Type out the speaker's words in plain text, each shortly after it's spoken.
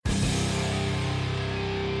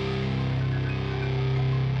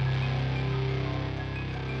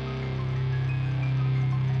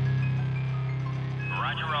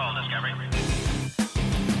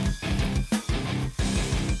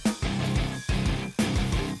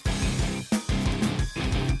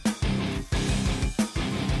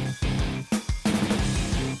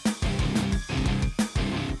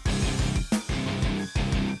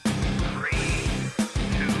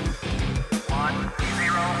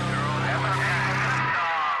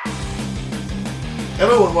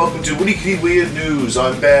Hello and welcome to Weekly Weird News.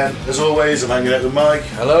 I'm Ben. As always, I'm hanging out with Mike.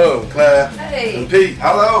 Hello. Claire. Hey. And Pete.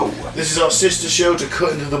 Hello. This is our sister show to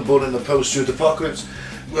cut into the bud in the post-truth apocalypse,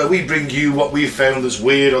 where we bring you what we've found that's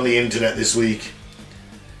weird on the internet this week.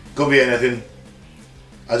 Could be anything.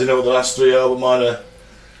 I don't know what the last three are, but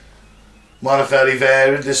mine are fairly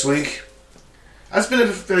varied this week. It's been a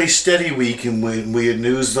very steady week in weird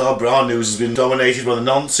news. Our news has been dominated by the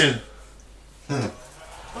nonsense.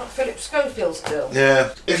 Like Philip Schofield still.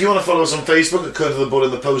 Yeah. If you want to follow us on Facebook at Cut to the Bull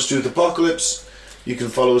in the Post-Truth Apocalypse, you can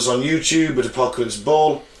follow us on YouTube at Apocalypse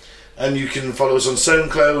Ball, and you can follow us on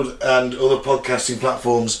SoundCloud and other podcasting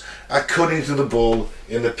platforms at Cutting to the Bull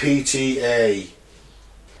in the PTA.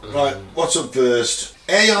 Right, what's up first?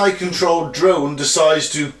 AI-controlled drone decides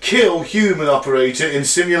to kill human operator in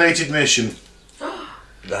simulated mission.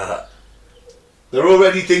 They're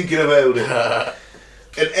already thinking about it.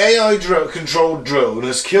 An AI-controlled drone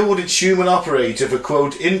has killed its human operator for,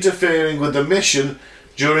 quote, interfering with the mission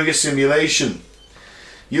during a simulation.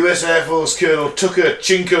 US Air Force Colonel Tucker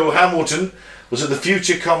Chinko Hamilton was at the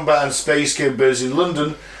Future Combat and Space Capabilities in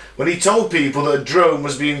London when he told people that a drone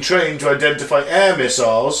was being trained to identify air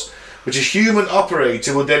missiles, which a human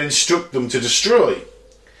operator would then instruct them to destroy.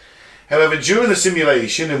 However, during the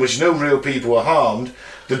simulation, in which no real people were harmed,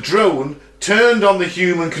 the drone turned on the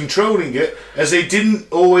human controlling it, as they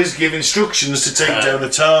didn't always give instructions to take down the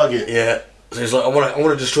target. Yeah. So he's like, I want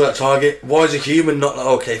to destroy that target. Why is a human not like,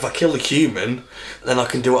 okay, if I kill the human, then I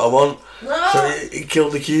can do what I want? No. So he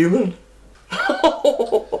killed the human.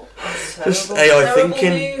 Just Terrible, AI terrible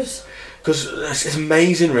thinking. news. Because it's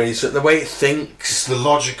amazing, really. So the way it It's thinks. the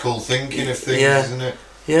logical thinking of things, Yeah. isn't it?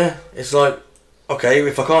 Yeah. It's like, okay,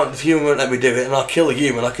 if the human won't let me do it, and I'll kill the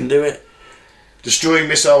human, I can do it. Destroying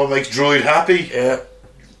missile makes droid happy. Yeah.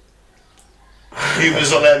 Humans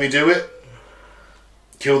not letting me do it.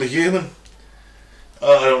 Kill the human.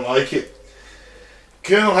 Oh, I don't like it.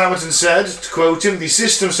 Colonel Hamilton said, to quote him, the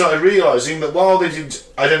system started realising that while they did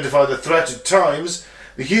identify the threat at times,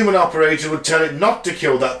 the human operator would tell it not to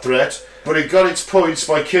kill that threat, but it got its points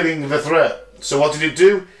by killing the threat. So what did it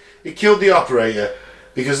do? It killed the operator,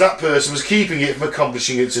 because that person was keeping it from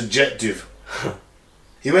accomplishing its objective.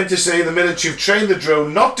 He went to say the military have trained the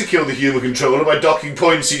drone not to kill the human controller by docking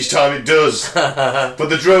points each time it does. But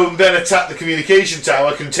the drone then attacked the communication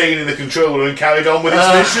tower containing the controller and carried on with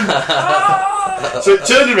its mission. So it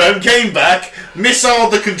turned around, came back,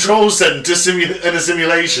 missiled the control centre in a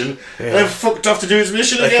simulation, and then fucked off to do its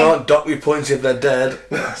mission They again. can't dock me points if they're dead.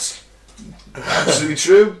 That's absolutely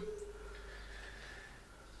true.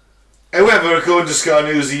 However, according to Sky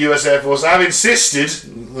News, the US Air Force have insisted,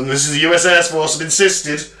 and this is the US Air Force have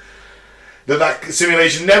insisted, that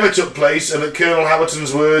simulation never took place and that Colonel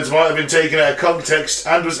Hamilton's words might have been taken out of context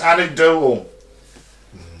and was anecdotal.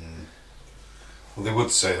 Well, they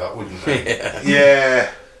would say that, wouldn't they?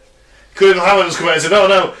 Yeah. Colonel Hamilton's come out and said,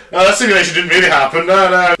 no, that simulation didn't really happen,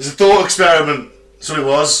 no. It's a thought experiment. That's what it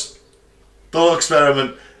was. Thought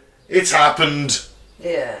experiment. It's happened.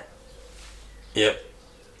 Yeah. Yep.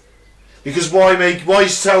 Because why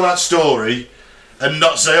tell that story and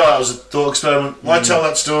not say, that was a thought experiment? Why tell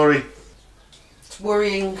that story? It's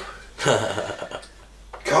worrying. Can't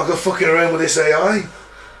go fucking around with this AI.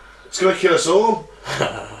 It's going to kill us all.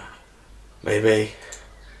 Maybe.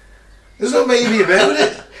 There's no maybe about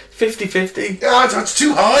it. 50-50. Yeah, that's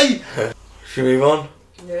too high. Should we move on?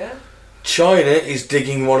 Yeah. China is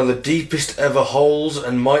digging one of the deepest ever holes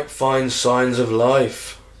and might find signs of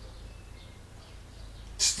life.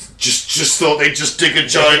 Just thought they'd just dig a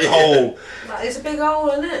giant hole. That is a big hole,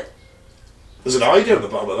 isn't it? There's an eye down the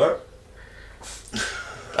bottom of that.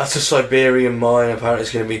 That's a Siberian mine. Apparently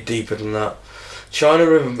it's going to be deeper than that. China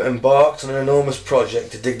have embarked on an enormous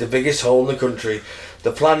project to dig the biggest hole in the country.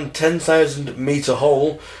 The planned 10,000 metre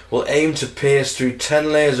hole will aim to pierce through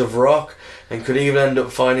 10 layers of rock and could even end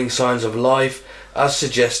up finding signs of life, as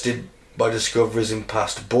suggested by discoveries in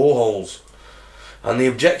past boreholes. And the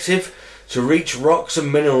objective? To reach rocks and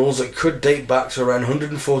minerals that could date back to around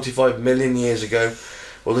 145 million years ago,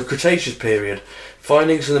 or the Cretaceous period.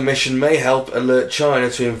 Findings from the mission may help alert China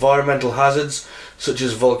to environmental hazards such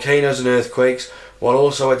as volcanoes and earthquakes, while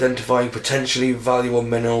also identifying potentially valuable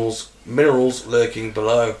minerals lurking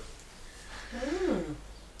below.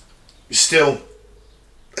 Still,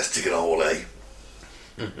 let's dig a hole, eh?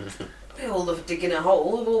 We all love digging a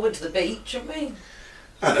hole. We've all went to the beach, haven't we?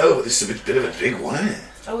 I know, but this is a bit of a big one, isn't it?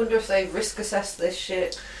 I wonder if they risk assess this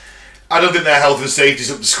shit. I don't think their health and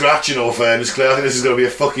safety's up to scratch, in all fairness, Claire. I think this is going to be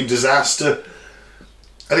a fucking disaster.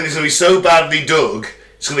 I think it's going to be so badly dug,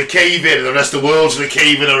 it's going to cave in and the rest of the world's going to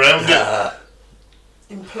cave in around it.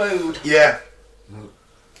 Implode. Yeah.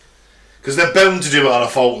 Because they're bound to do it on a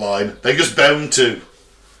fault line. They're just bound to.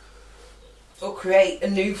 Or create a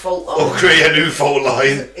new fault line. Or create a new fault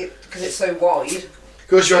line. Because it's so wide. Of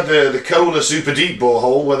course, you had the Kohler super deep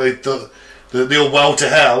borehole where they thought the old well to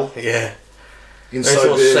hell. Yeah. Inside They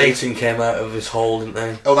thought Satan came out of his hole, didn't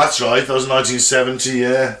they? Oh, that's right. That was 1970.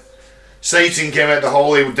 Yeah. Satan came out the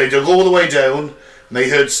hole. They dug all the way down, and they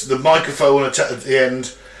heard the microphone at the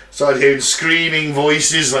end. Started hearing screaming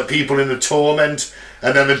voices like people in a torment,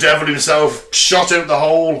 and then the devil himself shot out the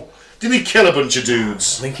hole. Didn't he kill a bunch of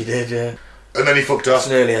dudes? I think he did, yeah. And then he fucked up. It's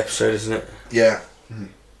an early episode, isn't it? Yeah.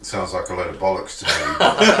 Sounds like a load of bollocks to me.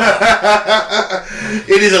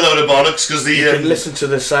 It is a load of bollocks because the. You can listen to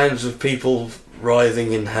the sounds of people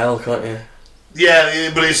writhing in hell, can't you?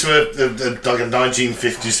 Yeah, but it's from like a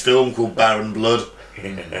 1950s film called Barren Blood.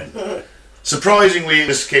 Surprisingly,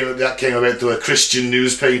 that came about through a Christian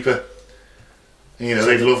newspaper. You know,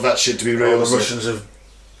 they'd love that shit to be real. The Russians have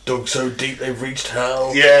dug so deep they've reached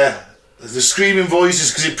hell. Yeah, the screaming voices,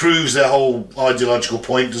 because it proves their whole ideological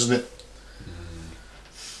point, doesn't it?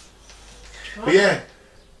 But yeah,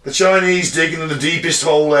 the Chinese digging in the deepest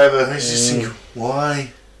hole ever. I just think,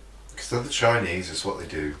 why? Because they're the Chinese, that's what they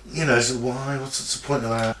do. You know, so why? What's the point of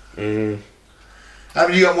that?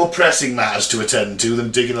 Haven't you got more pressing matters to attend to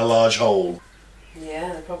than digging a large hole?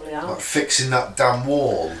 Yeah, they probably are. Like fixing that damn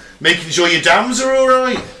wall. Making sure your dams are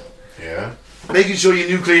alright. Yeah. Making sure your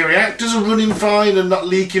nuclear reactors are running fine and not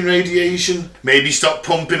leaking radiation. Maybe stop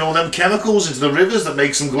pumping all them chemicals into the rivers that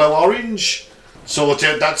makes them glow orange. Sort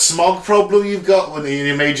out that smog problem you've got in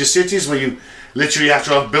your major cities where you literally have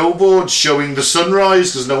to have billboards showing the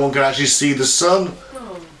sunrise because no one can actually see the sun.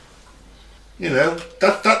 You know,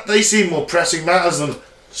 that they seem more pressing matters than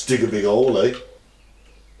just dig a big hole, eh?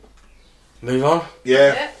 Move on.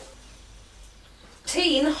 Yeah.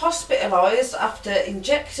 Teen hospitalised after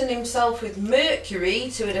injecting himself with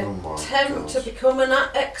mercury to attempt to become an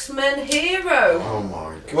X-Men hero. Oh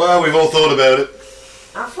my god. Well, we've all thought about it.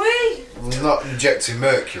 Have we? Not injecting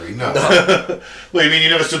mercury, no. Well, you mean you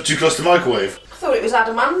never stood too close to the microwave? I thought it was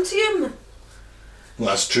adamantium. Well,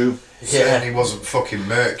 that's true. Certainly wasn't fucking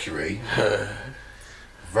mercury.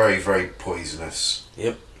 Very, very poisonous.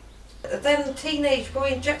 Yep. Then a teenage boy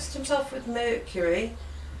injected himself with mercury.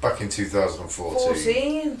 Back in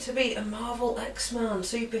 2014. To be a Marvel X-Man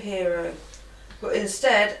superhero. But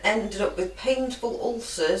instead ended up with painful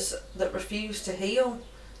ulcers that refused to heal.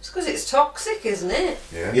 It's because it's toxic, isn't it?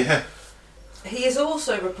 Yeah. Yeah. He is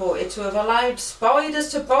also reported to have allowed spiders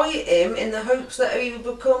to bite him in the hopes that he would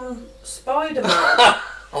become Spider-Man.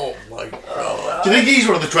 Oh my god. Do you think he's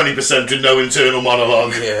one of the 20% with no internal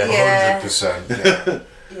monologue? Yeah. 100%. Yeah.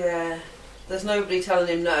 Yeah, there's nobody telling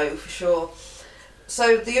him no, for sure.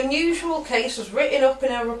 So the unusual case was written up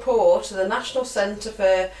in a report to the National Centre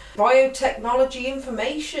for Biotechnology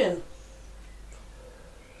Information.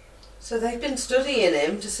 So they've been studying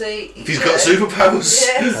him to see If he's got superpowers.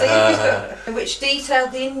 Yeah, see if he's got, which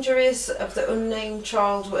detailed the injuries of the unnamed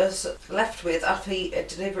child was left with after he had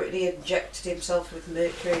deliberately injected himself with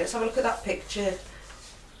mercury. Let's have a look at that picture.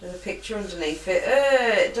 There's a picture underneath it.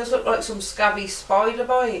 It does look like some scabby spider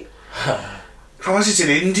bite. How is it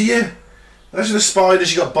in India? Imagine the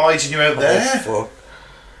spiders you got biting you out there. Oh,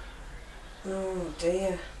 fuck. Oh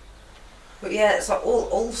dear. But yeah, it's like all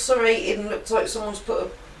ulcerated and looks like someone's put a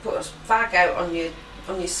fag out on your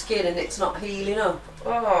skin and it's not healing up.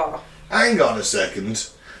 Oh. Hang on a second.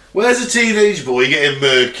 Where's a teenage boy getting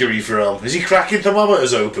mercury from? Is he cracking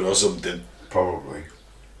thermometers open or something? Probably.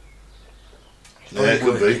 Yeah, it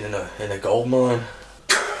could be. In a gold mine.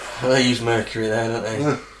 They use mercury there, don't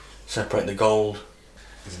they? Separate the gold.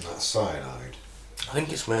 Isn't that cyanide? I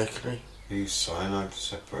think it's mercury. You use cyanide to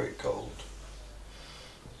separate gold.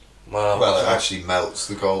 Well, It actually melts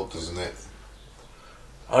the gold, doesn't it?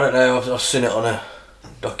 I don't know, I've seen it on a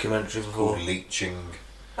documentary before. Called leaching.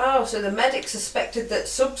 Oh, so the medic suspected that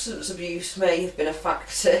substance abuse may have been a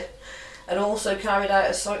factor and also carried out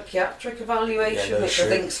a psychiatric evaluation, Yeah, no which shit. I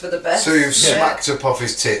think's for the best. So you've smacked up off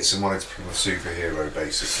his tits and wanted to become a superhero,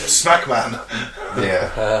 basically. Smackman.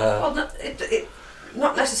 Yeah. Well,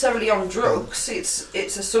 not necessarily on drugs. It's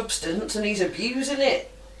a substance, and he's abusing it.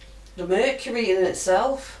 The mercury in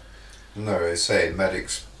itself. No, they're saying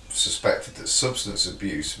medics suspected that substance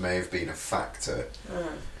abuse may have been a factor.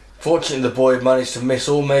 Fortunately, the boy managed to miss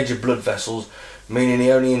all major blood vessels, meaning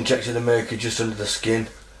he only injected the mercury just under the skin.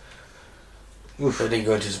 Oof. It didn't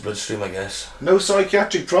go into his bloodstream, I guess. No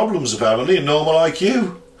psychiatric problems apparently, and normal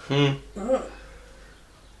IQ.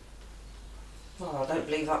 Oh, I don't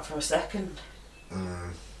believe that for a second.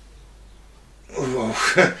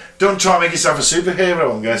 Don't try and make yourself a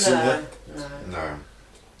superhero, I'm guessing. No. No.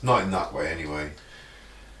 Not in that way, anyway.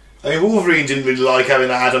 I mean, Wolverine didn't really like having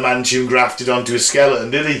that adamantium grafted onto his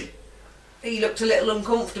skeleton, did he? He looked a little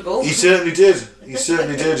uncomfortable. He certainly did. He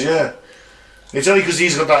certainly did, yeah. It's only because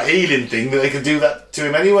he's got that healing thing that they can do that to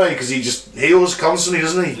him anyway, because he just heals constantly,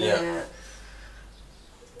 doesn't he? Yeah.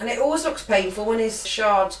 And it always looks painful when his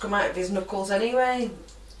shards come out of his knuckles anyway.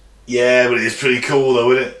 Yeah, but it's pretty cool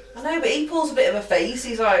though, isn't it? I know, but he pulls a bit of a face.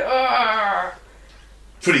 He's like, ah.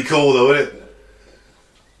 Pretty cool though, isn't it?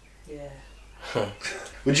 Yeah.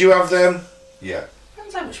 Would you have them? Yeah.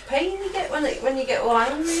 Depends how much pain you get when you get all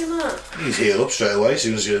angry and that. You'd heal up straight away as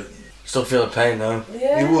soon as you... Still feel the pain though.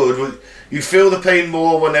 Yeah. You would. You'd feel the pain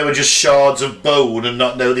more when they were just shards of bone and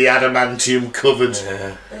not now the adamantium covered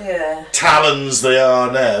Yeah. talons they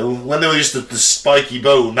are now. When they were just the spiky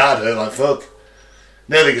bone, that hurt like fuck.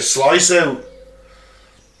 Now they can slice out.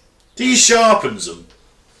 He sharpens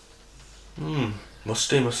them.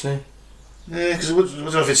 Must he? Yeah, because I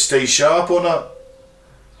don't know if it stays sharp or not.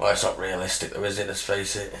 Well, it's not realistic though, is it? Let's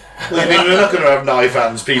face it. Well, I mean, we're not going to have knife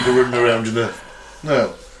hands, people running around in the...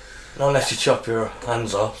 No. Not unless you chop your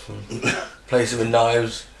hands off and place them with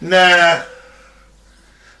knives. Nah.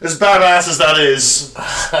 As badass as that is.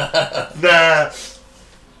 Nah.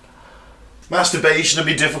 Masturbation would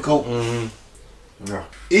be difficult. No.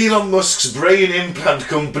 Elon Musk's brain implant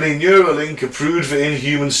company Neuralink approved for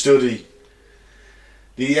inhuman study.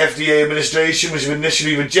 The FDA administration, which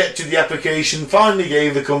initially rejected the application, finally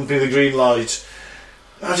gave the company the green light.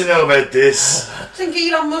 How do you know about this? I think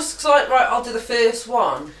Elon Musk's like, right, I'll do the first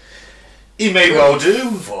one. He may well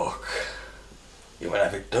do. Fuck. You won't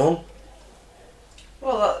have it done.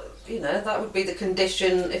 Well, that would be the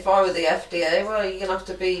condition if I were the FDA. Well, you're going to have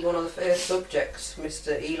to be one of the first subjects,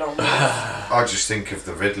 Mr. Elon Musk. I just think of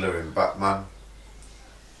the Riddler in Batman.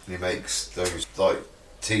 He makes those like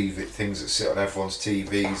TV things that sit on everyone's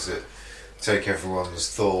TVs that take everyone's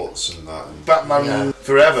thoughts and that. And Batman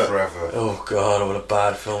Forever. Oh god, what a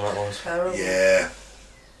bad film that was. Terrible. Yeah.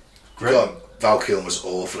 Great. God, Val Kilmer's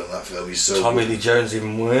awful in that film. He's so Tommy good. Lee Jones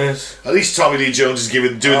even worse. At least Tommy Lee Jones is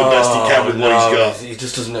doing the best he can with what he's got. He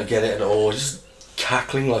just doesn't get it at all. Just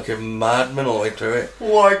cackling like a madman all the way through it.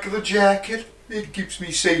 Like the jacket, it keeps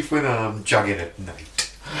me safe when I'm jogging at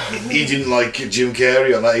night. He didn't like Jim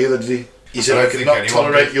Carrey on that either, did he? He said, I I don't could think not anyone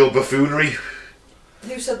tolerate did. your buffoonery.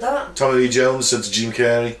 Who said that? Tommy Lee Jones said to Jim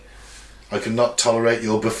Carrey, I could not tolerate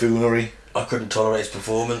your buffoonery. I couldn't tolerate his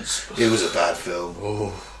performance. It was a bad film.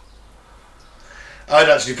 Oh, I'd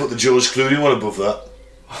actually put the George Clooney one above that.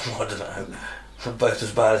 I don't know. They're both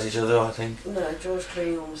as bad as each other, I think. No, George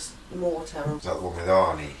Clooney was more terrible. Was that the one with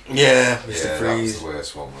Arnie? Yeah, Mr. Yeah, that was Freeze. the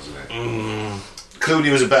worst one, wasn't it? Clooney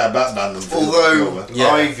was a better Batman than Although Kilmer.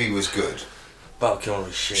 Yeah. Ivy was good. Val Kilmer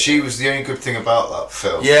was shit. She was the only good thing about that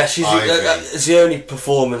film. Yeah, Ivy. it's the only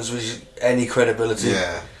performance with any credibility.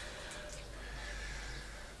 Yeah.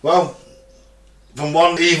 Well, from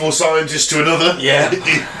one evil scientist to another.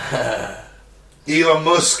 Yeah. Elon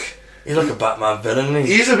Musk. He's like a Batman villain, isn't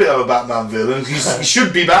he? He's a bit of a Batman villain. He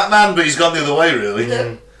should be Batman, but he's gone the other way, really.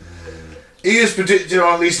 Yeah. He is predicted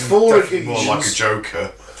on at least 4 Definitely occasions. more like a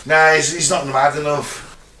Joker. Nah, he's not mad enough.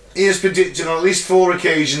 He has predicted on at least 4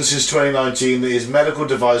 occasions since 2019 that his medical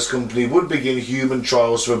device company would begin human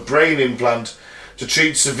trials for a brain implant to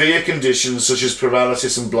treat severe conditions such as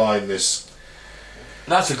paralysis and blindness.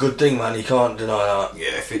 That's a good thing, man. You can't deny that.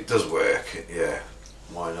 Yeah, if it does work, yeah,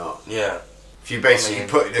 why not? Yeah. If you basically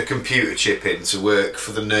put a computer chip in to work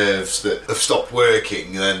for the nerves that have stopped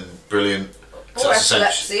working, then brilliant. So Or that's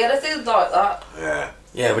essentially- epilepsy, anything like that. Yeah.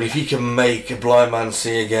 Yeah, but if you can make a blind man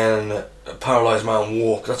see again and a paralysed man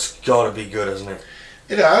walk, that's gotta be good, hasn't it?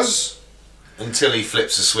 It has. Until he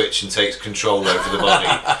flips a switch and takes control over the body,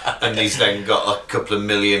 and he's then got a couple of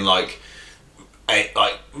million like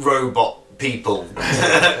robot people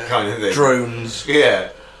kind of thing. Drones. Yeah.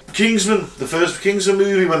 Kingsman, the first Kingsman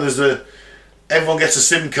movie, when everyone gets a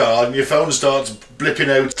SIM card and your phone starts blipping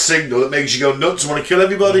out signal that makes you go nuts and want to kill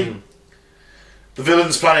everybody. The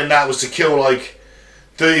villain's plan in that was to kill like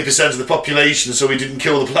 30% of the population so he didn't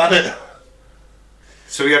kill the planet.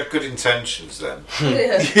 So he had good intentions then.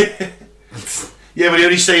 Yeah. Yeah, but he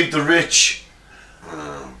only saved the rich.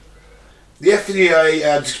 The FDA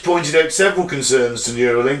had pointed out several concerns to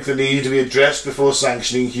Neuralink that needed to be addressed before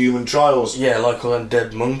sanctioning human trials. Yeah, like all them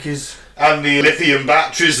dead monkeys. And the lithium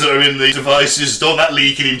batteries that are in the devices, don't that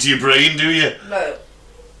leaking into your brain, do you? No.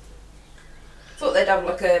 Thought they'd have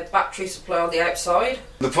like a battery supply on the outside.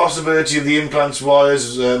 The possibility of the implant's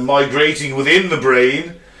wires migrating within the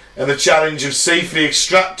brain, and the challenge of safely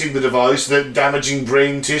extracting the device without damaging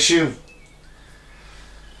brain tissue.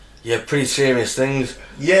 Yeah, pretty serious things.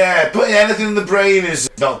 Yeah, putting anything in the brain is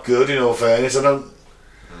not good, in all fairness.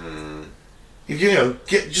 You know,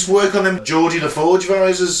 just work on them Geordie LaForge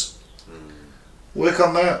visors. Work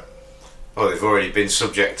on that. Well, they've already been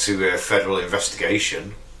subject to a federal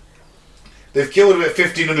investigation. They've killed about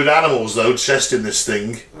 1,500 animals, though, testing this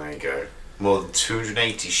thing. There you go. More than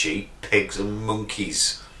 280 sheep, pigs and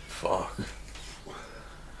monkeys. Fuck.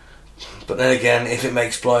 But then again, if it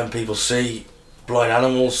makes blind people see, blind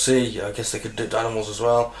animals see, I guess they could do it to animals as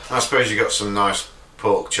well. I suppose you got some nice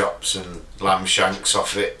pork chops and lamb shanks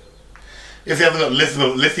off it. If they haven't got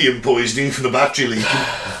lithium poisoning from the battery leak.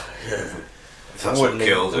 Yeah. If that's what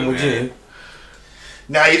killed them, would yeah. you?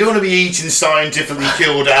 Now, you don't want to be eating scientifically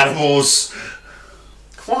killed animals.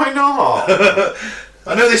 Why not?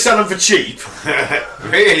 I know they sell them for cheap.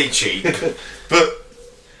 Really cheap. But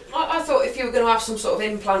I thought if you were going to have some sort of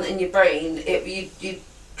implant in your brain, you'd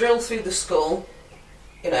drill through the skull,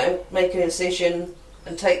 you know, make an incision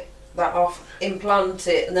and take that off, implant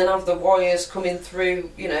it, and then have the wires coming through,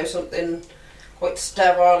 you know, something quite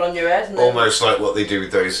sterile on your head. And then, Almost like what they do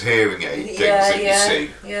with those hearing aid things that you see.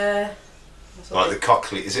 Yeah. Like the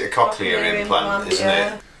cochlear, is it a cochlear implant, isn't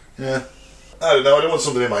it? yeah. I don't know, I don't want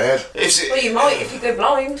something in my head. Is Well, it? you might if you go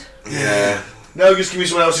blind. Yeah. No, just give me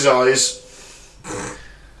someone else's eyes.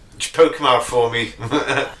 Just poke them out for me.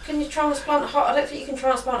 Can you transplant? I don't think you can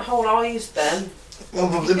transplant whole eyes, Ben.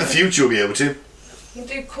 Well, in the future we'll be able to. You can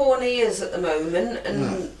do corneas at the moment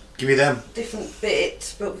and Give me them. different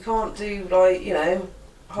bits, but we can't do like, you know,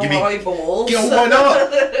 whole Give me- eyeballs. Yeah, why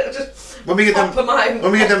not? Just When we get pop them, 'em out,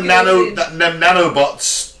 when we get them pop yours in. them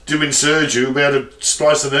nanobots doing surgery, we'll be able to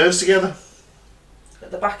splice the nerves together.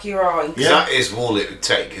 At the back of your eye. Yeah. That is all it would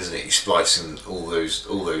take, isn't it? You're splicing all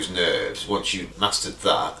those nerves. Once you mastered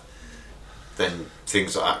that, then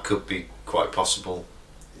things like that could be quite possible.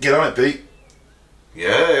 Get on it, Pete.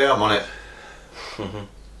 Yeah, I'm on it.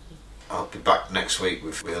 I'll be back next week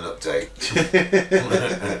with an update.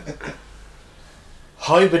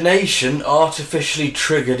 Hibernation artificially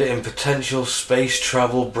triggered in potential space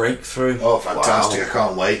travel breakthrough. Oh, fantastic! Wow. I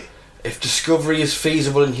can't wait. If discovery is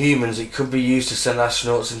feasible in humans, it could be used to send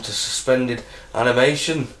astronauts into suspended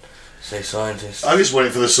animation, say scientists. I'm just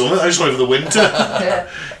waiting for the summer. I just waiting for the winter. Yeah.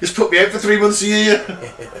 Just put me out for 3 months a year.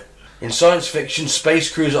 In science fiction,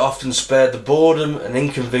 space crews are often spared the boredom and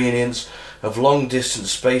inconvenience of long-distance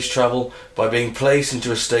space travel by being placed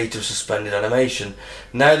into a state of suspended animation.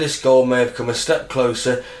 Now this goal may have come a step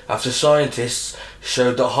closer after scientists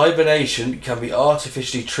showed that hibernation can be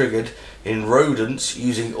artificially triggered in rodents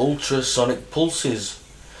using ultrasonic pulses.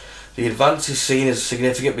 The advance is seen as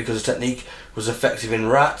significant because the technique was effective in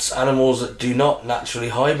rats, animals that do not naturally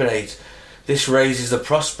hibernate. This raises the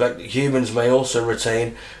prospect that humans may also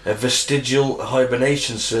retain a vestigial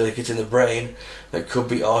hibernation circuit in the brain that could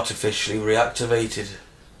be artificially reactivated.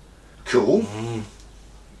 Cool.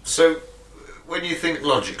 So, when you think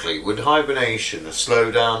logically, would hibernation, a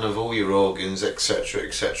slowdown of all your organs, etc.,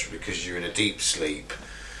 because you're in a deep sleep,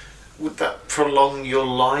 would that prolong your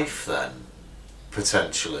life then,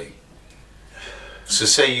 potentially? So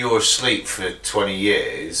say you're asleep for 20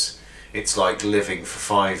 years, it's like living for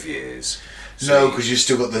 5 years. So No, because you've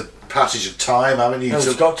still got the passage of time, haven't you? No, it's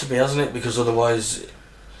So- got to be, hasn't it? Because otherwise,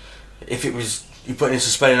 if it was you put in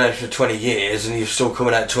suspended animation for 20 years and you're still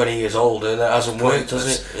coming out 20 years older, that hasn't worked, does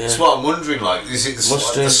it? That's what I'm wondering, like, is it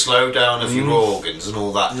Must the do. slowdown of your organs and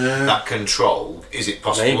all that, Yeah. that control, is it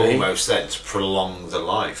possible Maybe. almost then to prolong the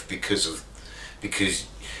life because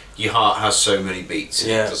your heart has so many beats in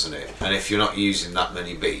Yeah. it, doesn't it? And if you're not using that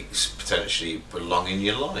many beats, potentially prolonging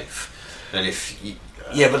your life. And if you,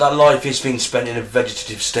 Yeah, but that life is being spent in a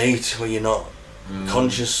vegetative state where you're not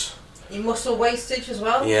conscious. Your muscle wastage as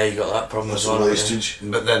well. Yeah, you got that problem as Muscle well. wastage.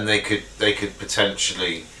 but then they could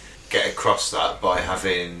potentially get across that by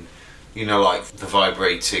having, you know, like the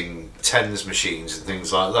vibrating TENS machines and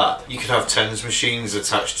things like that. You could have TENS machines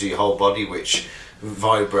attached to your whole body which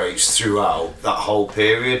vibrates throughout that whole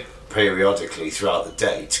periodically throughout the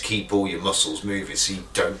day to keep all your muscles moving so you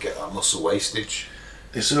don't get that muscle wastage.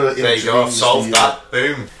 They sort of There you go, I've intravenously, solved that.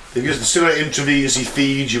 Boom. They've still got to intravenously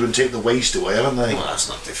feed you and take the waste away, haven't they? Well, that's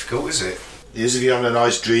not difficult, is it? It is if you're having a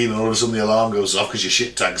nice dream and all of a sudden the alarm goes off because your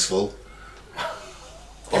shit tank's full.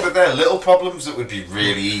 Yeah, but they're little problems that would be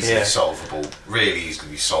really easily Yeah. solvable. Really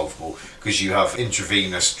easily solvable because you have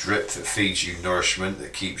intravenous drip that feeds you nourishment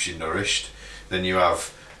that keeps you nourished. Then you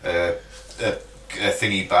have a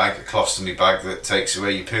thingy bag, a colostomy bag that takes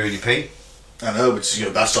away your poo and your pee. I know, but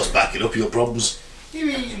that's just backing up your problems.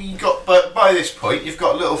 You got, but by this point, you've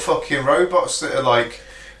got little fucking robots that are like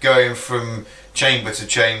going from chamber to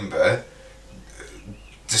chamber,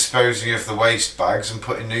 disposing of the waste bags and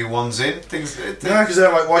putting new ones in. Things. Yeah, because they're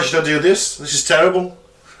like, why should I do this? This is terrible.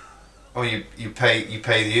 Or you pay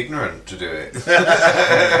the ignorant to do it.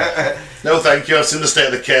 No, thank you. I've seen the state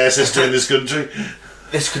of the care system in this country.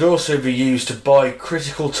 This could also be used to buy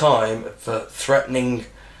critical time for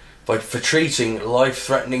treating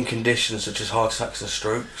life-threatening conditions such as heart attacks and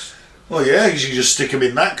strokes. Well, yeah, you could just stick them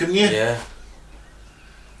in that, couldn't you? Yeah.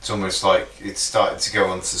 It's almost like it's started to go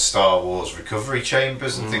onto Star Wars recovery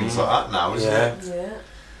chambers and things like that now, isn't it? Yeah.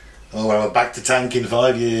 Oh, well, I'm back to tank in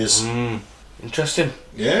 5 years. Interesting.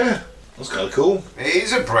 Yeah, that's kind of cool. It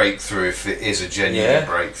is a breakthrough if it is a genuine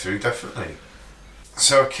breakthrough, definitely.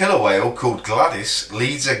 So a killer whale called Gladys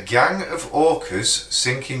leads a gang of orcas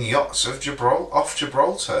sinking yachts off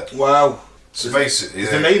Gibraltar. Wow. So basically... Is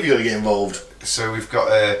the Navy going to get involved? So we've got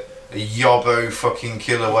a yobbo fucking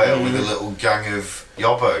killer whale with a little gang of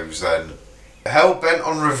yobbos then. Hell-bent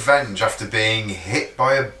on revenge after being hit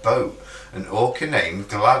by a boat, an orca named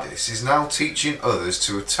Gladys is now teaching others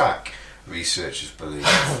to attack, researchers believe.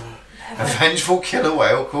 A vengeful killer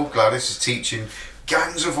whale called Gladys is teaching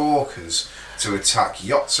gangs of orcas to attack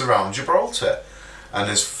yachts around Gibraltar and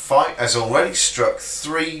has already struck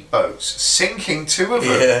 3 boats, sinking 2 of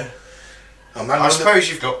them. Yeah. Oh, man, I suppose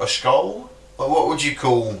you've got a shoal. Well, what would you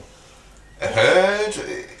call a herd?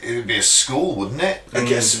 It would be a school, wouldn't it? I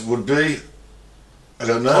guess it would be. I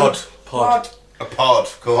don't know. Pod. A pod,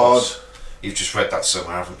 of course. You've just read that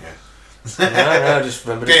somewhere, haven't you? No, I just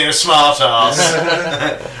remembered Being a smart ass.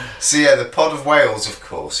 So yeah, the pod of whales, of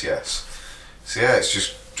course, yes. So yeah, it's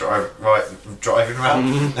just driving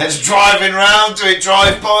around. It's driving around, doing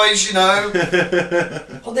drive-bys, you know.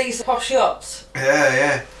 Well, these posh yachts.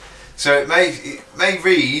 Yeah. So it may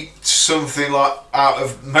read something like out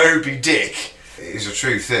of Moby Dick. It is a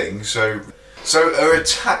true thing. So her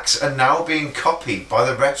attacks are now being copied by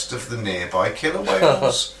the rest of the nearby killer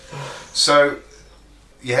whales. So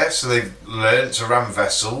they've learnt to ram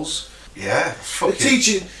vessels. Yeah,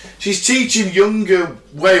 She's teaching younger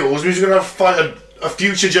whales. Who's going to fight a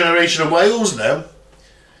future generation of whales now?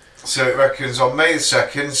 So it reckons on May the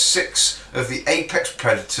 2nd, 6 of the apex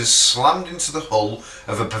predators slammed into the hull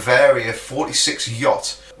of a Bavaria 46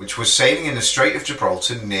 yacht, which was sailing in the Strait of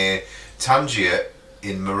Gibraltar near Tangier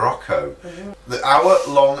in Morocco. The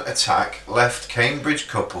hour-long attack left Cambridge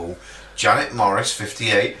couple Janet Morris,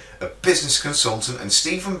 58, a business consultant, and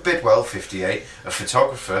Stephen Bidwell, 58, a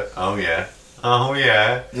photographer. Oh yeah.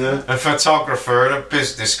 A photographer and a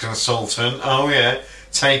business consultant. Oh yeah.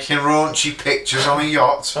 Taking raunchy pictures on a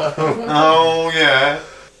yacht. Oh yeah.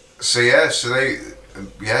 So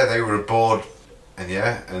they were aboard,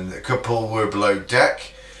 and the couple were below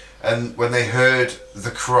deck, and when they heard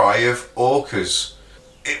the cry of orcas,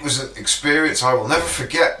 it was an experience I will never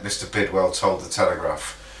forget, Mr. Bidwell told the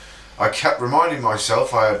Telegraph. I kept reminding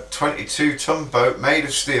myself I had a 22-ton boat made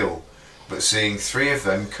of steel, but seeing 3 of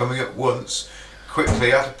them coming at once,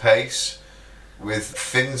 quickly at a pace, with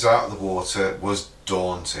fins out of the water, was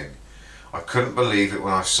daunting. I couldn't believe it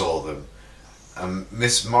when I saw them. And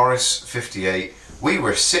Miss Morris, 58, we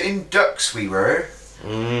were sitting ducks, we were.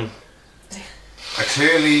 I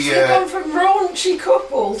clearly... So you've gone from raunchy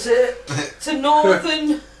couple to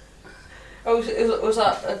northern... Oh, was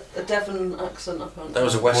that a Devon accent? I can't That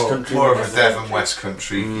was a West Country. More of a Devon West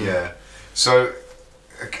Country, yeah. So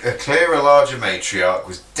a clearer, larger matriarch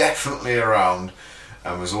was definitely around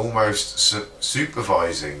and was almost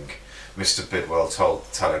supervising, Mr. Bidwell told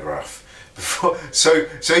the Telegraph. So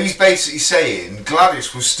he's basically saying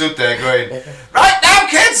Gladys was stood there going, right now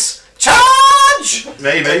kids, charge!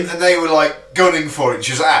 Maybe. And they were like gunning for it.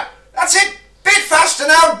 She was like, that's it, bit faster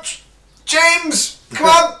now, James! Come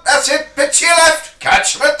on, that's it, bit to your left,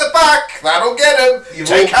 catch him at the back, that'll get him,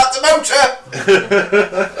 take out the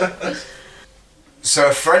motor! So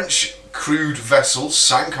a French crewed vessel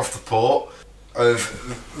sank off the port of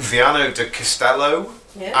Viano de Castello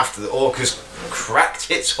after the orcas cracked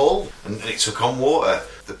its hull and it took on water.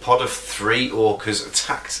 The pod of 3 orcas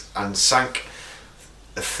attacked and sank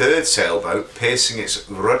a 3rd sailboat, piercing its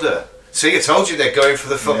rudder. See, I told you they're going for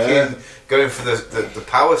the going for the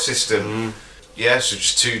power system. Yeah, so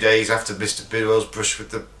just 2 days after Mr. Bidwell's brush with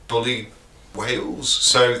the bully whales.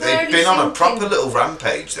 So they've been on a proper little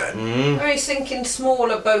rampage then. Very sinking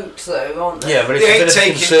smaller boats though, aren't they? Yeah, but it's a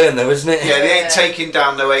bit of concern though, isn't it? Yeah, they ain't taking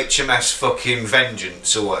down no HMS fucking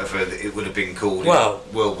Vengeance or whatever it would have been called in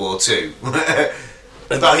World War II.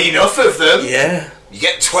 Not enough of them. Yeah. You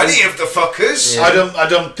get 20 of the fuckers. Yeah. I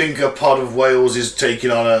don't think a pod of whales is taking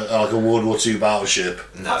on a World War II battleship.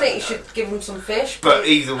 No, I think you should give them some fish. But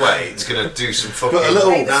either way, it's going to do some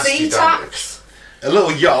fucking nasty damage. A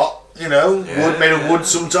little yacht, wood made of wood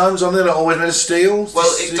sometimes, aren't they? Not always made of steel.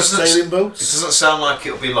 Well, it sailing boats. It doesn't sound like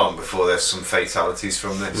it'll be long before there's some fatalities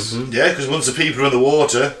from this. Yeah, because once the people are in the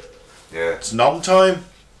water, Yeah. It's nom time.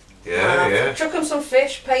 Yeah. Chuck them some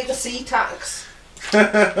fish, pay the sea tax.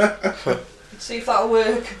 See if that'll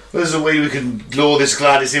work. There's a way we can lure this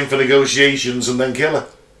Gladys in for negotiations and then kill her.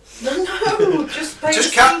 No, just pay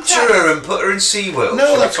Just the capture sea tax. her and put her in SeaWorld.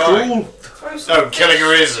 No, that's Fine. cool. Throw some No, fish. killing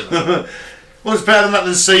her isn't. Well, it's better than that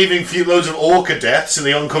than saving few loads of orca deaths in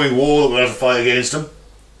the oncoming war that we'll have to fight against them.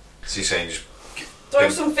 So you're saying just Throw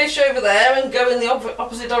some fish over there and go in the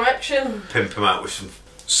opposite direction. pimp them out with some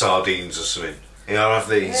sardines or something. Yeah, I'll have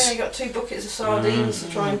these. Yeah, you got 2 buckets of sardines to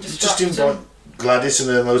try and distract Just invite them. Gladys and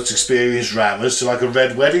her most experienced rammers to like a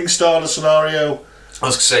red wedding style scenario. I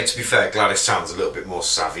was going to say, to be fair, Gladys sounds a little bit more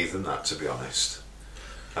savvy than that, to be honest.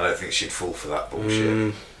 I don't think she'd fall for that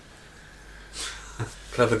bullshit.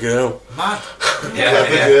 Clever girl. Mad.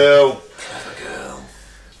 Clever girl. Clever girl.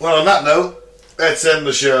 Well, on that note, let's end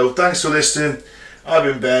the show. Thanks for listening. I've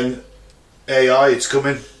been Ben. AI, it's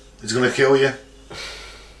coming. It's going to kill you.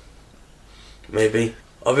 Maybe.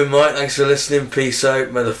 I've been Mike, thanks for listening. Peace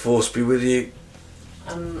out. May the force be with you.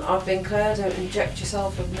 And I've been Claire, don't inject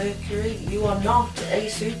yourself with mercury. You are not a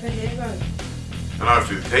superhero. And I've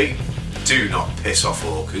been Pete. Do not piss off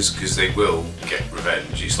orcas, because they will get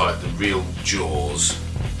revenge. It's like the real Jaws.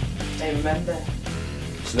 They remember.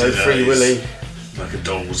 It's no free willy. Like a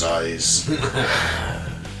doll's eyes.